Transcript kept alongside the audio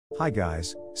Hi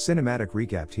guys, cinematic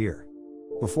recap here.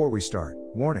 Before we start,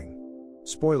 warning.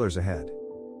 Spoilers ahead.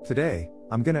 Today,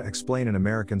 I'm gonna explain an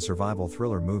American survival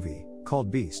thriller movie,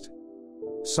 called Beast.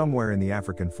 Somewhere in the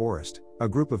African forest, a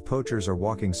group of poachers are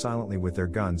walking silently with their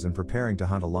guns and preparing to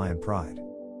hunt a lion pride.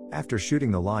 After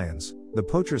shooting the lions, the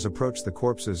poachers approach the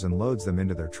corpses and loads them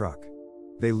into their truck.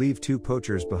 They leave 2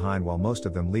 poachers behind while most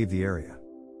of them leave the area.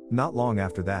 Not long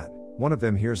after that, one of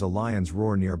them hears a lion's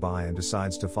roar nearby and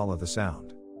decides to follow the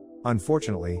sound.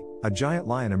 Unfortunately, a giant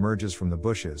lion emerges from the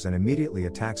bushes and immediately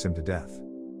attacks him to death.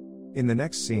 In the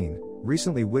next scene,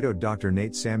 recently widowed Dr.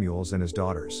 Nate Samuels and his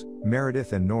daughters,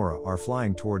 Meredith and Nora, are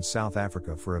flying towards South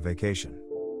Africa for a vacation.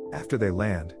 After they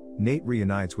land, Nate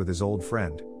reunites with his old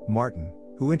friend, Martin,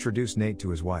 who introduced Nate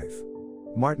to his wife.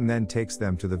 Martin then takes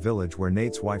them to the village where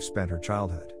Nate's wife spent her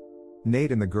childhood.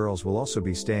 Nate and the girls will also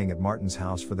be staying at Martin's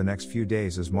house for the next few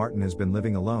days as Martin has been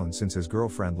living alone since his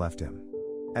girlfriend left him.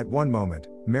 At one moment,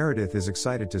 Meredith is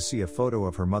excited to see a photo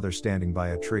of her mother standing by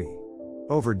a tree.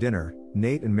 Over dinner,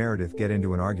 Nate and Meredith get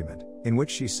into an argument, in which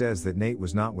she says that Nate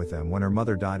was not with them when her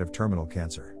mother died of terminal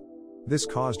cancer. This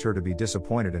caused her to be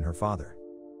disappointed in her father.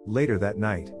 Later that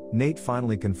night, Nate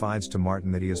finally confides to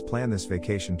Martin that he has planned this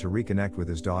vacation to reconnect with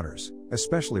his daughters,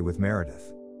 especially with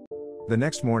Meredith. The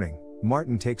next morning,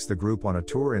 Martin takes the group on a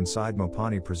tour inside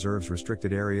Mopani Preserve's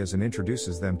restricted areas and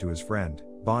introduces them to his friend,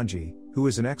 Bonji, who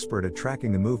is an expert at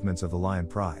tracking the movements of the lion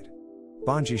pride.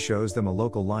 Bonji shows them a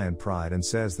local lion pride and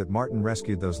says that Martin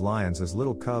rescued those lions as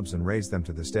little cubs and raised them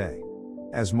to this day.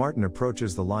 As Martin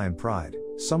approaches the lion pride,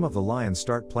 some of the lions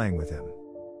start playing with him.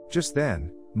 Just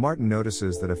then, Martin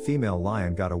notices that a female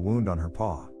lion got a wound on her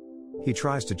paw. He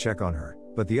tries to check on her,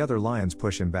 but the other lions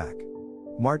push him back.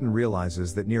 Martin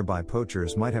realizes that nearby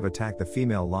poachers might have attacked the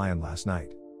female lion last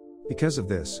night. Because of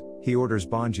this, he orders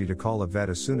Bonji to call a vet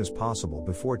as soon as possible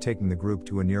before taking the group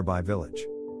to a nearby village.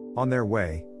 On their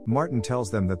way, Martin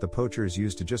tells them that the poachers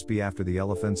used to just be after the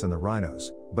elephants and the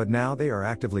rhinos, but now they are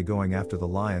actively going after the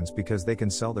lions because they can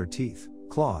sell their teeth,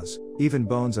 claws, even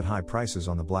bones at high prices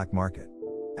on the black market.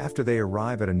 After they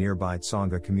arrive at a nearby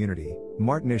Tsonga community,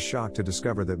 Martin is shocked to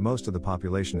discover that most of the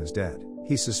population is dead.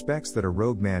 He suspects that a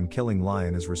rogue man killing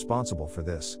lion is responsible for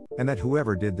this, and that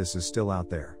whoever did this is still out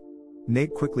there.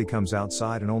 Nate quickly comes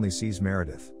outside and only sees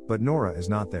Meredith, but Nora is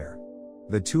not there.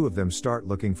 The two of them start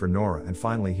looking for Nora and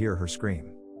finally hear her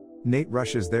scream. Nate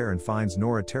rushes there and finds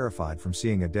Nora terrified from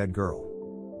seeing a dead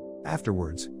girl.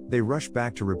 Afterwards, they rush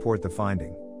back to report the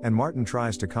finding, and Martin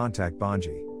tries to contact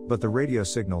Bonji, but the radio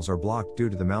signals are blocked due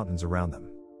to the mountains around them.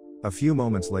 A few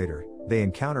moments later, they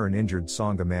encounter an injured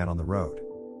Tsonga man on the road.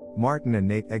 Martin and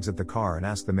Nate exit the car and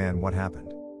ask the man what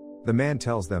happened. The man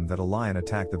tells them that a lion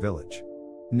attacked the village.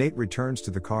 Nate returns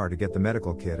to the car to get the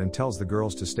medical kit and tells the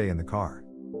girls to stay in the car.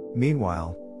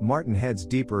 Meanwhile, Martin heads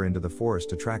deeper into the forest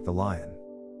to track the lion.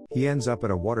 He ends up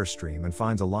at a water stream and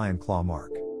finds a lion claw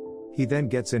mark. He then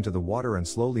gets into the water and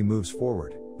slowly moves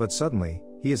forward, but suddenly,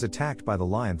 he is attacked by the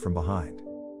lion from behind.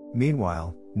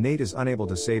 Meanwhile, Nate is unable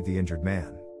to save the injured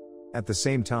man. At the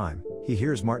same time, he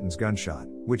hears Martin's gunshot,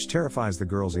 which terrifies the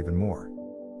girls even more.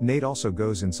 Nate also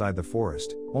goes inside the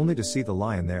forest, only to see the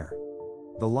lion there.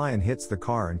 The lion hits the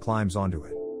car and climbs onto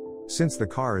it. Since the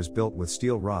car is built with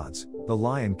steel rods, the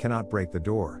lion cannot break the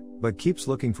door, but keeps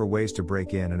looking for ways to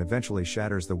break in and eventually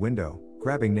shatters the window,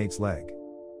 grabbing Nate's leg.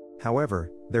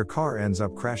 However, their car ends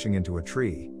up crashing into a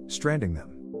tree, stranding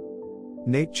them.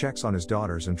 Nate checks on his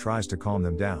daughters and tries to calm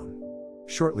them down.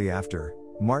 Shortly after,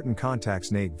 Martin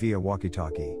contacts Nate via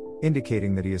walkie-talkie,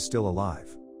 indicating that he is still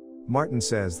alive. Martin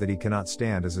says that he cannot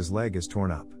stand as his leg is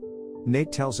torn up.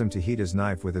 Nate tells him to heat his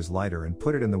knife with his lighter and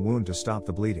put it in the wound to stop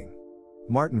the bleeding.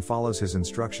 Martin follows his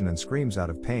instruction and screams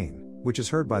out of pain, which is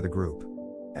heard by the group.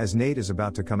 As Nate is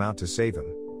about to come out to save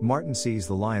him, Martin sees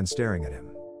the lion staring at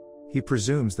him. He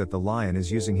presumes that the lion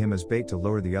is using him as bait to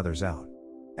lure the others out.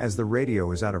 As the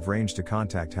radio is out of range to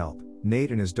contact help,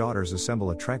 Nate and his daughters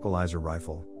assemble a tranquilizer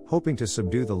rifle, hoping to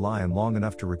subdue the lion long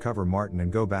enough to recover Martin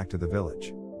and go back to the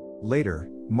village. Later,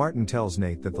 Martin tells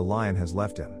Nate that the lion has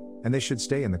left him, and they should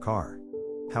stay in the car.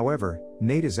 However,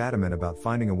 Nate is adamant about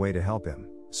finding a way to help him,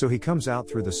 so he comes out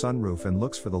through the sunroof and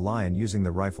looks for the lion using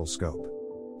the rifle scope.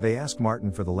 They ask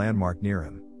Martin for the landmark near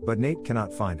him, but Nate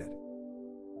cannot find it.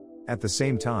 At the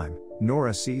same time,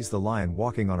 Nora sees the lion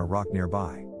walking on a rock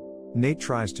nearby. Nate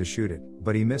tries to shoot it,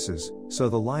 but he misses, so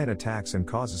the lion attacks and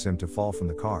causes him to fall from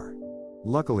the car.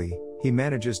 Luckily, he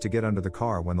manages to get under the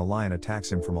car when the lion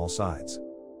attacks him from all sides.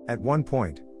 At one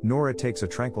point, Nora takes a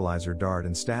tranquilizer dart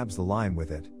and stabs the lion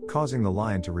with it, causing the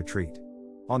lion to retreat.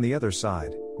 On the other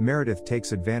side, Meredith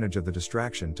takes advantage of the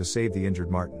distraction to save the injured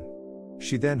Martin.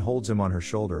 She then holds him on her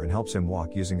shoulder and helps him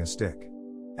walk using a stick.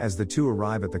 As the two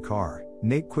arrive at the car,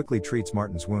 Nate quickly treats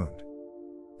Martin's wound.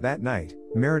 That night,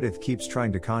 Meredith keeps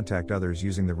trying to contact others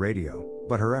using the radio,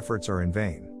 but her efforts are in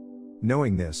vain.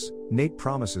 Knowing this, Nate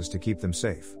promises to keep them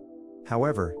safe.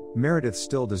 However, Meredith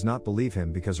still does not believe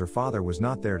him because her father was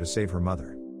not there to save her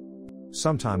mother.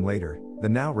 Sometime later, the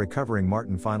now recovering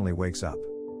Martin finally wakes up.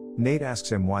 Nate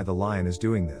asks him why the lion is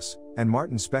doing this, and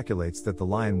Martin speculates that the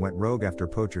lion went rogue after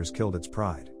poachers killed its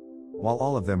pride. While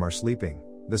all of them are sleeping,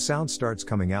 the sound starts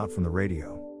coming out from the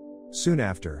radio. Soon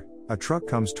after, a truck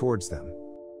comes towards them.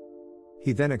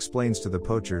 He then explains to the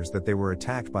poachers that they were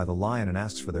attacked by the lion and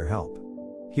asks for their help.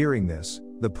 Hearing this,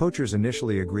 the poachers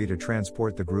initially agree to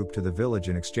transport the group to the village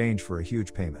in exchange for a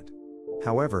huge payment.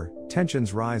 However,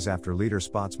 tensions rise after leader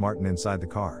spots Martin inside the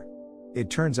car. It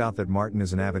turns out that Martin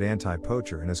is an avid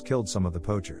anti-poacher and has killed some of the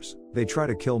poachers. They try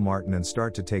to kill Martin and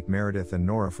start to take Meredith and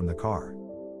Nora from the car.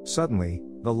 Suddenly,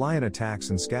 the lion attacks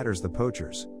and scatters the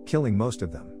poachers, killing most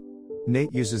of them.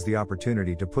 Nate uses the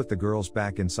opportunity to put the girls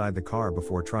back inside the car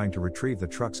before trying to retrieve the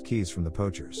truck's keys from the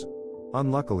poachers.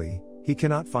 Unluckily, he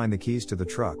cannot find the keys to the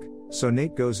truck, so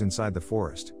Nate goes inside the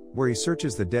forest, where he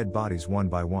searches the dead bodies one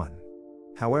by one.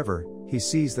 However, he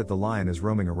sees that the lion is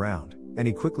roaming around, and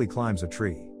he quickly climbs a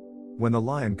tree. When the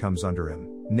lion comes under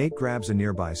him, Nate grabs a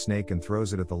nearby snake and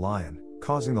throws it at the lion,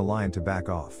 causing the lion to back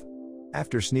off.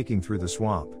 After sneaking through the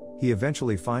swamp, he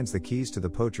eventually finds the keys to the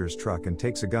poacher's truck and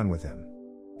takes a gun with him.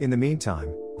 In the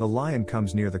meantime, the lion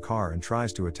comes near the car and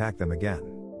tries to attack them again.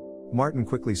 Martin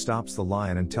quickly stops the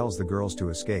lion and tells the girls to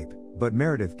escape, but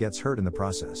Meredith gets hurt in the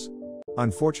process.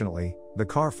 Unfortunately, the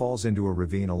car falls into a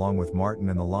ravine along with Martin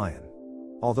and the lion.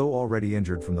 Although already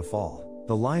injured from the fall,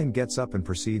 the lion gets up and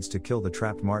proceeds to kill the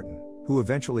trapped Martin, who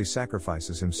eventually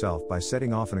sacrifices himself by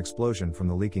setting off an explosion from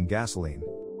the leaking gasoline.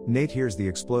 Nate hears the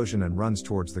explosion and runs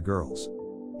towards the girls.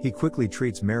 He quickly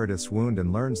treats Meredith's wound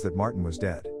and learns that Martin was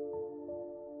dead.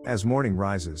 As morning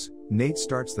rises, Nate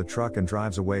starts the truck and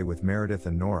drives away with Meredith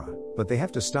and Nora, but they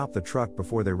have to stop the truck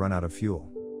before they run out of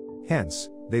fuel. Hence,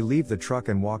 they leave the truck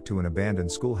and walk to an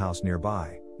abandoned schoolhouse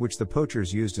nearby, which the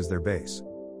poachers used as their base.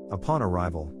 Upon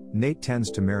arrival, Nate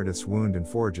tends to Meredith's wound and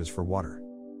forages for water.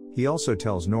 He also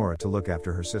tells Nora to look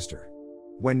after her sister.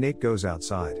 When Nate goes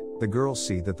outside, the girls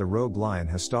see that the rogue lion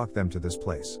has stalked them to this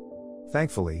place.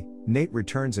 Thankfully, Nate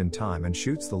returns in time and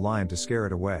shoots the lion to scare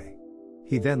it away.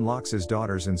 He then locks his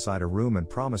daughters inside a room and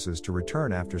promises to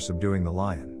return after subduing the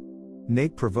lion.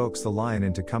 Nate provokes the lion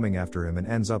into coming after him and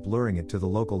ends up luring it to the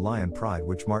local lion pride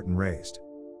which Martin raised.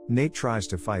 Nate tries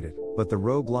to fight it, but the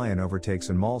rogue lion overtakes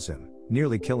and mauls him,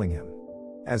 nearly killing him.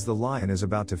 As the lion is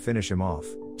about to finish him off,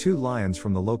 two lions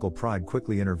from the local pride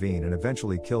quickly intervene and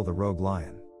eventually kill the rogue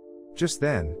lion. Just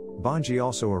then, Bonji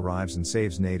also arrives and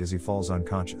saves Nate as he falls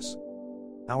unconscious.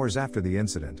 Hours after the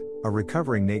incident, a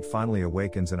recovering Nate finally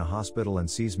awakens in a hospital and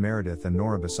sees Meredith and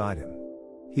Nora beside him.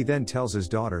 He then tells his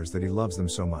daughters that he loves them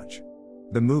so much.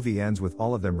 The movie ends with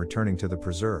all of them returning to the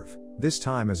preserve, this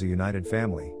time as a united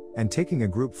family, and taking a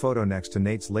group photo next to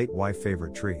Nate's late wife's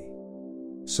favorite tree.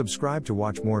 Subscribe to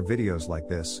watch more videos like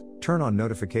this, turn on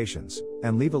notifications,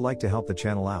 and leave a like to help the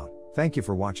channel out. Thank you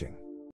for watching.